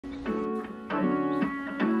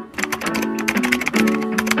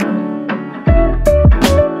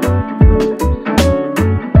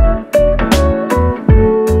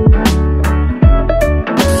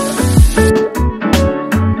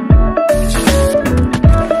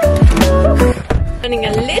running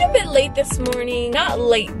a little bit late this morning. Not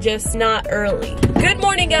late, just not early. Good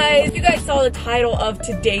morning, guys. If you guys saw the title of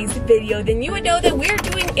today's video, then you would know that we're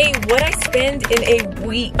doing a what I spend in a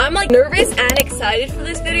week. I'm like nervous and excited for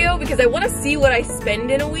this video because I want to see what I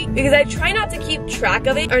spend in a week, because I try not to keep track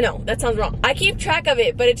of it. Or no, that sounds wrong. I keep track of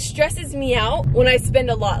it, but it stresses me out when I spend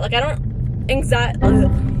a lot. Like, I don't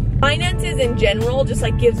finances in general just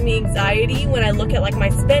like gives me anxiety when I look at like my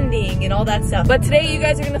spending and all that stuff. But today you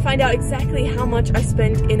guys are gonna find out exactly how much I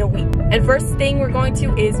spend in a week. And first thing we're going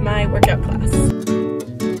to is my workout class.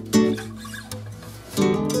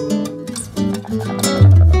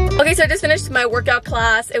 Okay, so I just finished my workout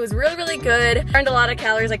class. It was really, really good. Burned a lot of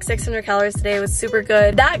calories, like 600 calories today. It was super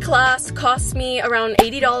good. That class cost me around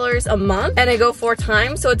 $80 a month, and I go 4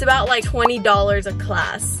 times, so it's about like $20 a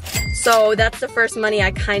class. So that's the first money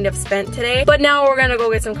I kind of spent today. But now we're gonna go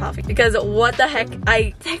get some coffee, because what the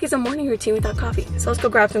heck is a morning routine without coffee? So let's go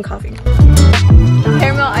grab some coffee.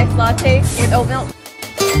 Caramel iced latte with oat milk.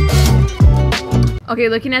 Okay,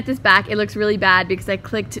 looking at this back, it looks really bad because I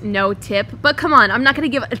clicked no tip. But come on, I'm not gonna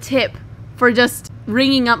give a tip for just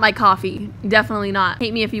ringing up my coffee. Definitely not.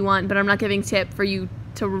 Hate me if you want, but I'm not giving tip for you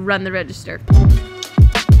to run the register.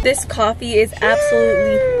 This coffee is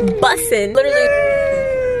absolutely bussin'.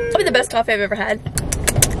 Literally, probably the best coffee I've ever had.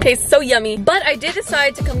 Tastes so yummy. But I did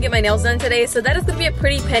decide to come get my nails done today, so that is gonna be a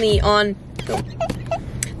pretty penny on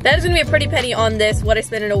this, what I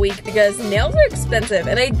spend in a week, because nails are expensive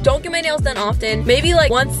and I don't get my nails done often. Maybe like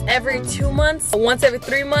once every 2 months, once every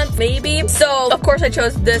 3 months, maybe. So of course I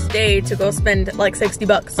chose this day to go spend like 60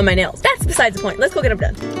 bucks on my nails. That's besides the point. Let's go get them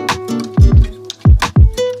done.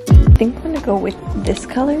 I think I'm gonna go with this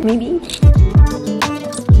color, maybe.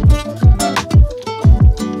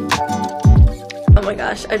 Oh my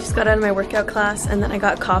gosh, I just got out of my workout class and then I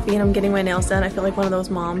got coffee and I'm getting my nails done. I feel like one of those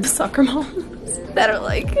moms, soccer moms, that are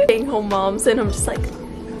like staying home moms, and I'm just like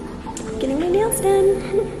getting my nails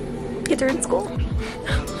done. Get her in school.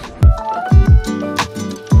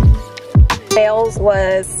 Nails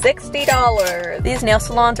was $60. These nail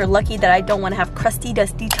salons are lucky that I don't want to have crusty,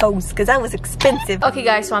 dusty toes, because that was expensive. Okay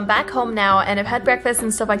guys, so I'm back home now and I've had breakfast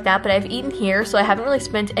and stuff like that, but I've eaten here, so I haven't really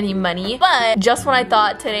spent any money. But just when I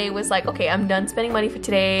thought today was like, okay, I'm done spending money for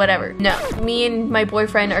today, whatever. No, me and my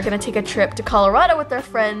boyfriend are gonna take a trip to Colorado with our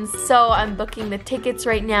friends, so I'm booking the tickets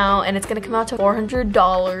right now and it's gonna come out to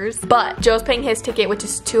 $400. But Joe's paying his ticket, which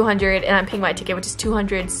is $200, and I'm paying my ticket, which is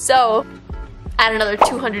 $200. So add another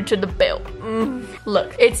 $200 to the bill.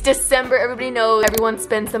 Look, it's December. Everybody knows everyone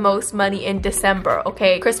spends the most money in December,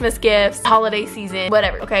 okay? Christmas gifts, holiday season,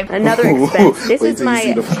 whatever, okay? Another expense. This is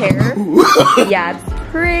my chair. Yeah, it's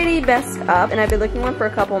pretty messed up, and I've been looking one for a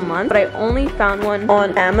couple months, but I only found one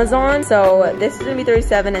on Amazon. So this is gonna be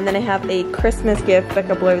 $37, and then I have a Christmas gift, like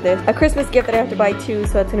a blur this. A Christmas gift that I have to buy too,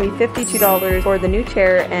 so it's gonna be $52 for the new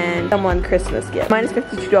chair and someone Christmas gift. Mine is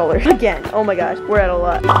 $52 again. Oh my gosh, we're at a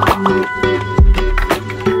lot.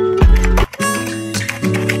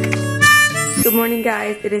 Good morning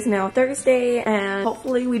guys, it is now Thursday and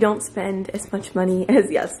hopefully we don't spend as much money as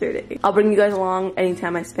yesterday. I'll bring you guys along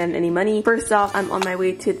anytime I spend any money. First off, I'm on my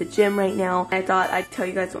way to the gym right now. I thought I'd tell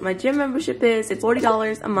you guys what my gym membership is. It's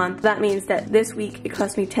 $40 a month. That means that this week it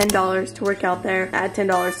cost me $10 to work out there. Add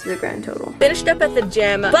 $10 to the grand total. Finished up at the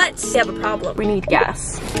gym, but we have a problem. We need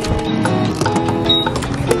gas.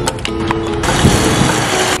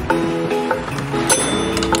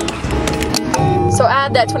 So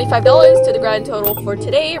add that $25 to the grand total for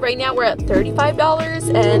today. Right now we're at $35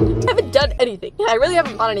 and I haven't done anything. I really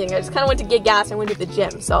haven't bought anything. I just kind of went to get gas and went to the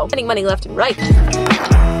gym. So spending money left and right.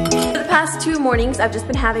 For the past 2 mornings, I've just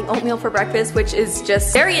been having oatmeal for breakfast, which is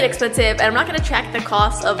just very inexpensive. And I'm not gonna track the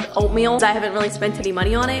cost of oatmeal because I haven't really spent any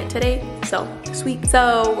money on it today. So sweet.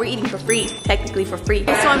 So we're eating for free, technically for free.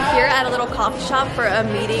 So I'm here at a little coffee shop for a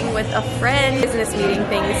meeting with a friend, business meeting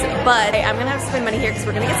things. But I'm gonna have to spend money here because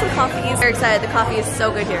we're gonna get some coffees. Very excited, the coffee is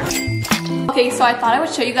so good here. Okay, so I thought I would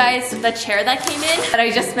show you guys the chair that came in that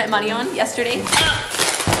I just spent money on yesterday.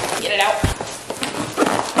 Get it out.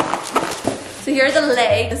 So here's the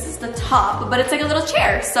leg, this is the top, but it's like a little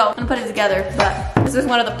chair, so I'm gonna put it together. But this is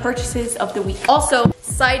one of the purchases of the week. Also,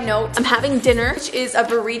 side note, I'm having dinner, which is a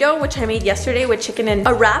burrito, which I made yesterday with chicken and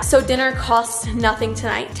a wrap. So dinner costs nothing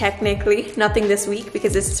tonight, technically. Nothing this week,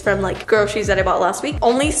 because this is from like groceries that I bought last week.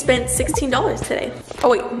 Only spent $16 today. Oh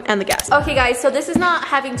wait, and the gas. Okay guys, so this is not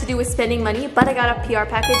having to do with spending money, but I got a PR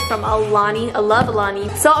package from Alani. I love Alani.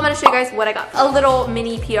 So I'm gonna show you guys what I got. A little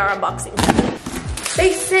mini PR unboxing.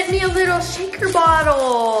 They sent me a little shaker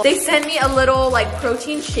bottle. They sent me a little like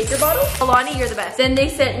protein shaker bottle. Alani, you're the best. Then they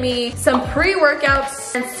sent me some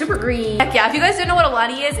pre-workouts and super green. Heck yeah, if you guys don't know what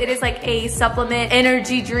Alani is, it is like a supplement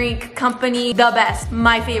energy drink company. The best,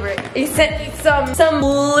 my favorite. They sent me some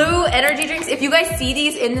blue energy drinks. If you guys see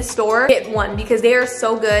these in the store, get one because they are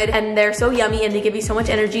so good and they're so yummy and they give you so much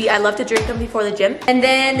energy. I love to drink them before the gym. And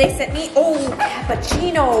then they sent me, oh,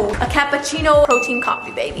 cappuccino. A cappuccino protein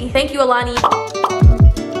coffee, baby. Thank you, Alani.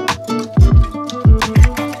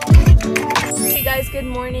 Hey guys, good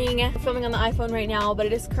morning. I'm filming on the iPhone right now, but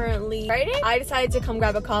it is currently Friday. I decided to come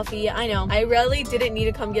grab a coffee. I know, I really didn't need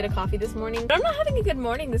to come get a coffee this morning, but I'm not having a good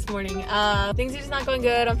morning this morning. Things are just not going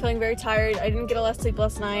good. I'm feeling very tired. I didn't get a lot of sleep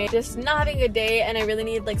last night. Just not having a good day, and I really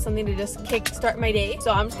need like something to just kickstart my day.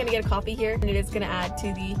 So I'm just gonna get a coffee here, and it is gonna add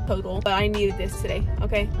to the total. But I needed this today,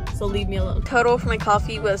 okay? So leave me alone. Total for my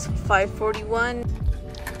coffee was $5.41.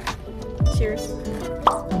 Cheers.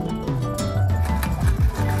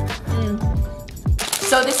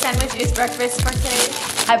 So this sandwich is breakfast for today.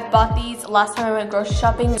 I bought these last time I went grocery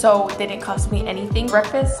shopping, so they didn't cost me anything.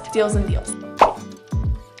 Breakfast, deals and deals.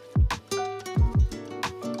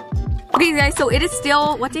 Okay guys, so it is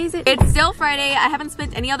still, what day is it? It's still Friday. I haven't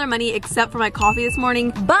spent any other money except for my coffee this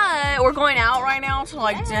morning, but we're going out right now to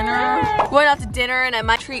like dinner. Going out to dinner, and I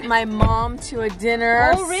might treat my mom to a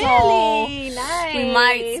dinner. Oh really? So nice. we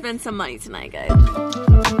might spend some money tonight, guys.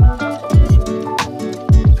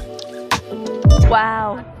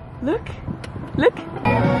 Wow. Look. Look. Oh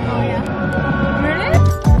yeah. Really?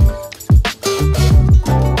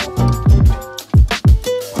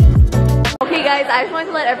 Okay guys, I just wanted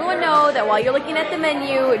to let everyone know that while you're looking at the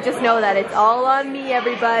menu, just know that it's all on me,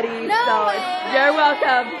 everybody. No so way. You're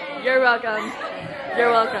welcome. You're welcome.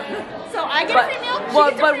 You're welcome. So I get a free meal?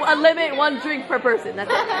 But limit one drink per person.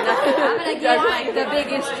 That's it. I'm gonna get like the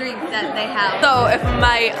biggest drink that they have. So if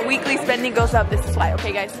my weekly spending goes up, this is why.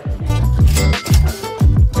 Okay guys.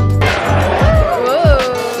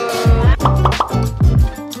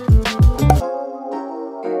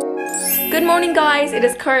 Good morning guys, it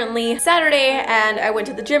is currently Saturday and I went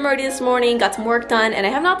to the gym already this morning, got some work done, and I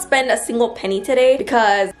have not spent a single penny today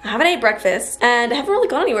because I haven't ate breakfast and I haven't really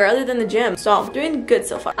gone anywhere other than the gym, so I'm doing good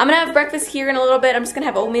so far. I'm gonna have breakfast here in a little bit. I'm just gonna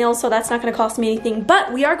have oatmeal, so that's not gonna cost me anything,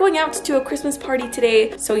 but we are going out to a Christmas party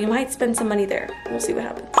today, so you might spend some money there. We'll see what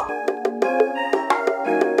happens.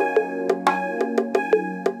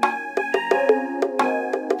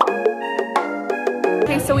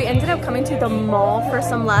 Okay, so we ended up coming to the mall for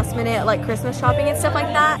some last minute like Christmas shopping and stuff like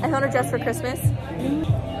that. I found a dress for Christmas.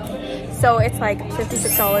 So it's like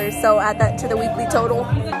 $56, so add that to the weekly total.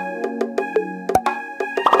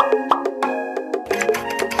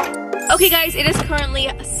 Okay guys, it is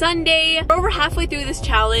currently Sunday. We're over halfway through this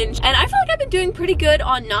challenge and I feel like I've been doing pretty good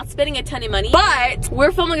on not spending a ton of money, but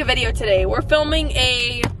we're filming a video today. We're filming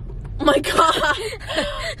a, oh my god.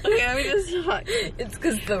 Okay, let me just talk. It's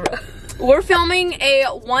because the... We're filming a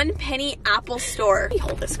 1 penny Apple store. Let me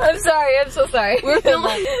hold this. I'm sorry, I'm so sorry. We're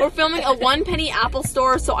filming a 1 penny Apple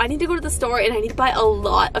store, so I need to go to the store and I need to buy a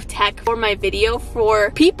lot of tech for my video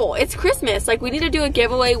for people. It's Christmas, like we need to do a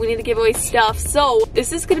giveaway, we need to give away stuff, so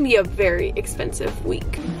this is gonna be a very expensive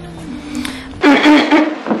week.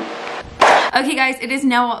 Okay guys, it is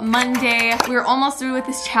now Monday. We're almost through with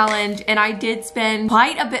this challenge and I did spend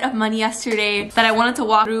quite a bit of money yesterday that I wanted to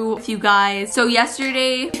walk through with you guys. So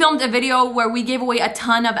yesterday, we filmed a video where we gave away a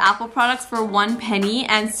ton of Apple products for 1 penny,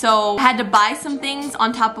 and so I had to buy some things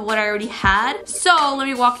on top of what I already had. So let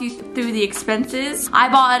me walk you through the expenses. I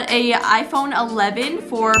bought a iPhone 11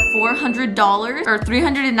 for $400 or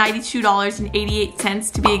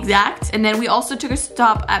 $392.88 to be exact. And then we also took a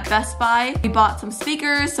stop at Best Buy. We bought some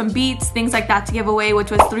speakers, some Beats, things like that to give away, which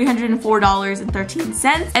was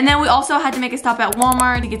 $304.13. And then we also had to make a stop at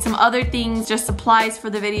Walmart to get some other things, just supplies for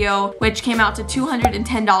the video, which came out to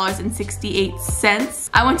 $210.68.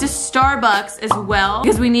 I went to Starbucks as well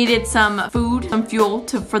because we needed some food, some fuel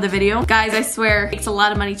for the video. Guys, I swear, it takes a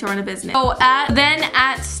lot of money to run a business. So then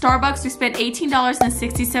at Starbucks, we spent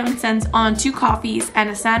 $18.67 on 2 coffees and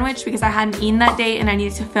a sandwich because I hadn't eaten that day and I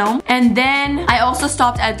needed to film. And then I also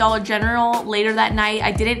stopped at Dollar General later that night.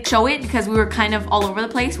 I didn't show it because we were kind of all over the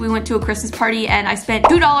place. We went to a Christmas party and I spent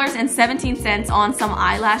 $2.17 on some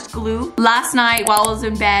eyelash glue. Last night while I was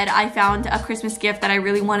in bed, I found a Christmas gift that I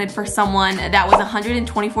really wanted for someone that was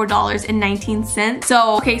 $124.19.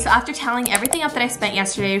 So, okay, so after tallying everything up that that I spent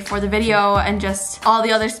yesterday for the video and just all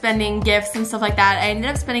the other spending, gifts and stuff like that, I ended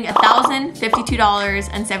up spending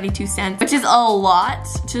 $1,052.72, which is a lot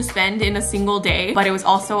to spend in a single day, but it was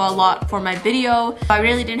also a lot for my video. I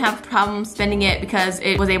really didn't have a problem spending it because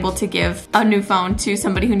it was able to give a new phone to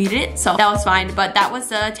somebody who needed it, so that was fine. But that was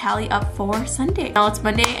the tally up for Sunday. Now it's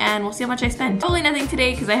Monday and we'll see how much I spend. Probably nothing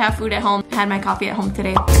today because I have food at home. I had my coffee at home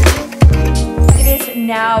today. It is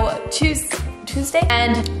now Tuesday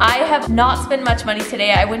and I have not spent much money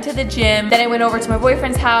today. I went to the gym, then I went over to my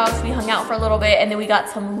boyfriend's house, we hung out for a little bit, and then we got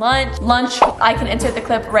some lunch. I can enter the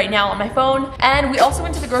clip right now on my phone. And we also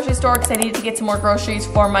went to the grocery store because I needed to get some more groceries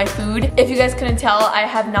for my food. If you guys couldn't tell, I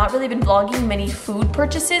have not really been vlogging many food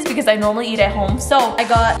purchases because I normally eat at home. So I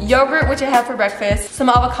got yogurt, which I have for breakfast, some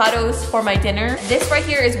avocados for my dinner. This right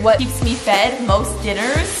here is what keeps me fed most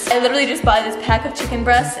dinners. I literally just buy this pack of chicken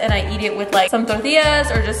breasts and I eat it with like some tortillas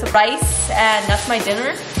or just some rice, and that's my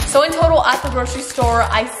dinner. So in total at the grocery store,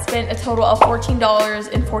 I spent a total of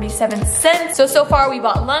 $14.47. So far we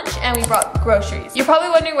bought lunch and we brought groceries. You're probably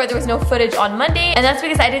wondering why there was no footage on Monday, and that's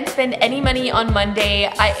because I didn't spend any money on Monday.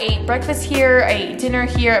 I ate breakfast here, I ate dinner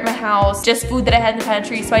here at my house, just food that I had in the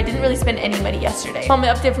pantry, so I didn't really spend any money yesterday. On my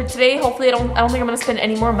update for today, hopefully I don't think I'm gonna spend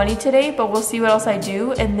any more money today, but we'll see what else I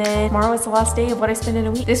do. And then tomorrow is the last day of what I spend in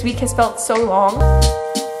a week. This week has felt so long.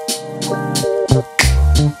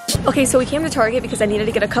 Okay, so we came to Target because I needed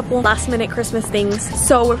to get a couple last minute Christmas things.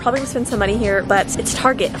 So we're probably gonna spend some money here, but it's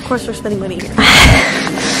Target. Of course we're spending money here.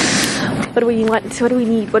 What do we want? What do we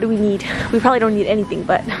need? What do we need? We probably don't need anything,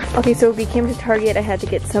 but. Okay, so we came to Target. I had to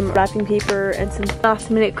get some wrapping paper and some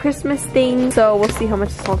last minute Christmas things. So we'll see how much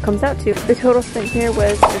this all comes out to. The total spent here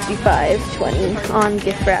was $55.20 on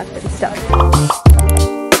gift wrap and stuff.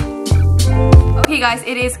 Okay guys,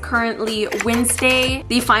 it is currently Wednesday,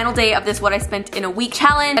 the final day of this what I spent in a week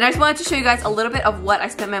challenge, and I just wanted to show you guys a little bit of what I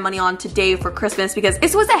spent my money on today for Christmas because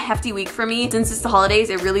this was a hefty week for me. Since it's the holidays,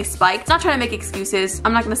 it really spiked. Not trying to make excuses.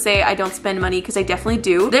 I'm not gonna say I don't spend money because I definitely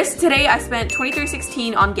do. Today I spent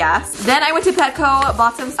 $23.16 on gas. Then I went to Petco,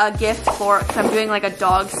 bought some gift for, I'm doing like a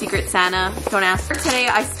dog secret Santa, don't ask. Today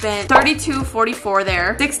I spent $32.44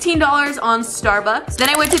 there, $16 on Starbucks. Then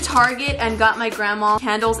I went to Target and got my grandma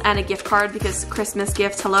candles and a gift card because Christmas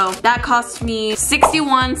gifts, hello. That cost me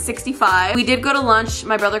 $61.65. We did go to lunch,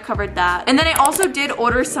 my brother covered that. And then I also did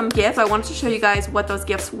order some gifts. I wanted to show you guys what those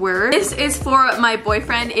gifts were. This is for my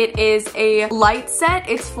boyfriend. It is a light set.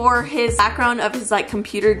 It's for his background of his like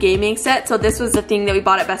computer gaming set. So this was the thing that we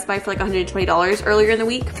bought at Best Buy for like $120 earlier in the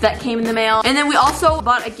week. That came in the mail. And then we also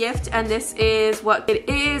bought a gift, and this is what it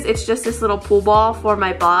is. It's just this little pool ball for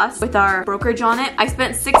my boss with our brokerage on it. I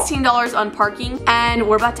spent $16 on parking, and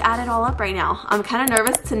we're about to add it all up right now. I'm kind of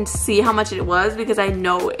nervous to see how much it was because I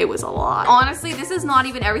know it was a lot. Honestly, this is not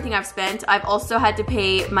even everything I've spent. I've also had to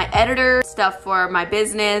pay my editor stuff for my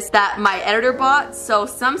business that my editor bought, so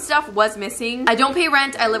some stuff was missing. I don't pay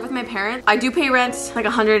rent. I live with my parents. I do pay rent like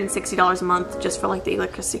 $160 a month just for like the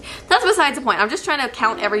electricity. That's besides the point. I'm just trying to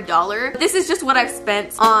count every dollar. This is just what I've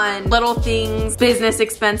spent on little things, business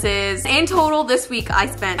expenses. In total this week I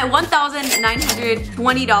spent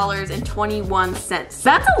 $1,920.21.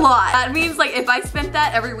 That's a lot. That means like if I spent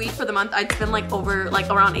that every week for the month, I'd spend like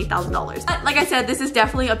around $8,000. But like I said, this is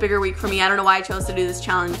definitely a bigger week for me. I don't know why I chose to do this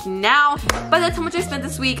challenge now, but that's how much I spent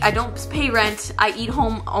this week. I don't pay rent. I eat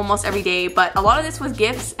home almost every day, but a lot of this was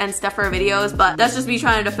gifts and stuff for videos, but that's just me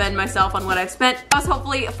trying to defend myself on what I've spent. It was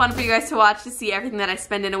hopefully fun for you guys to watch, to see everything that I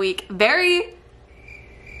spend in a week.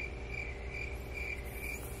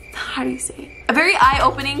 How do you say it? Very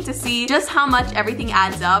eye-opening to see just how much everything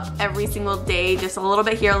adds up every single day. Just a little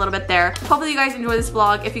bit here, a little bit there. Hopefully you guys enjoyed this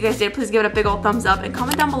vlog. If you guys did, please give it a big old thumbs up and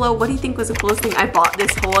comment down below what do you think was the coolest thing I bought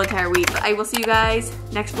this whole entire week. But I will see you guys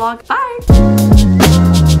next vlog. Bye!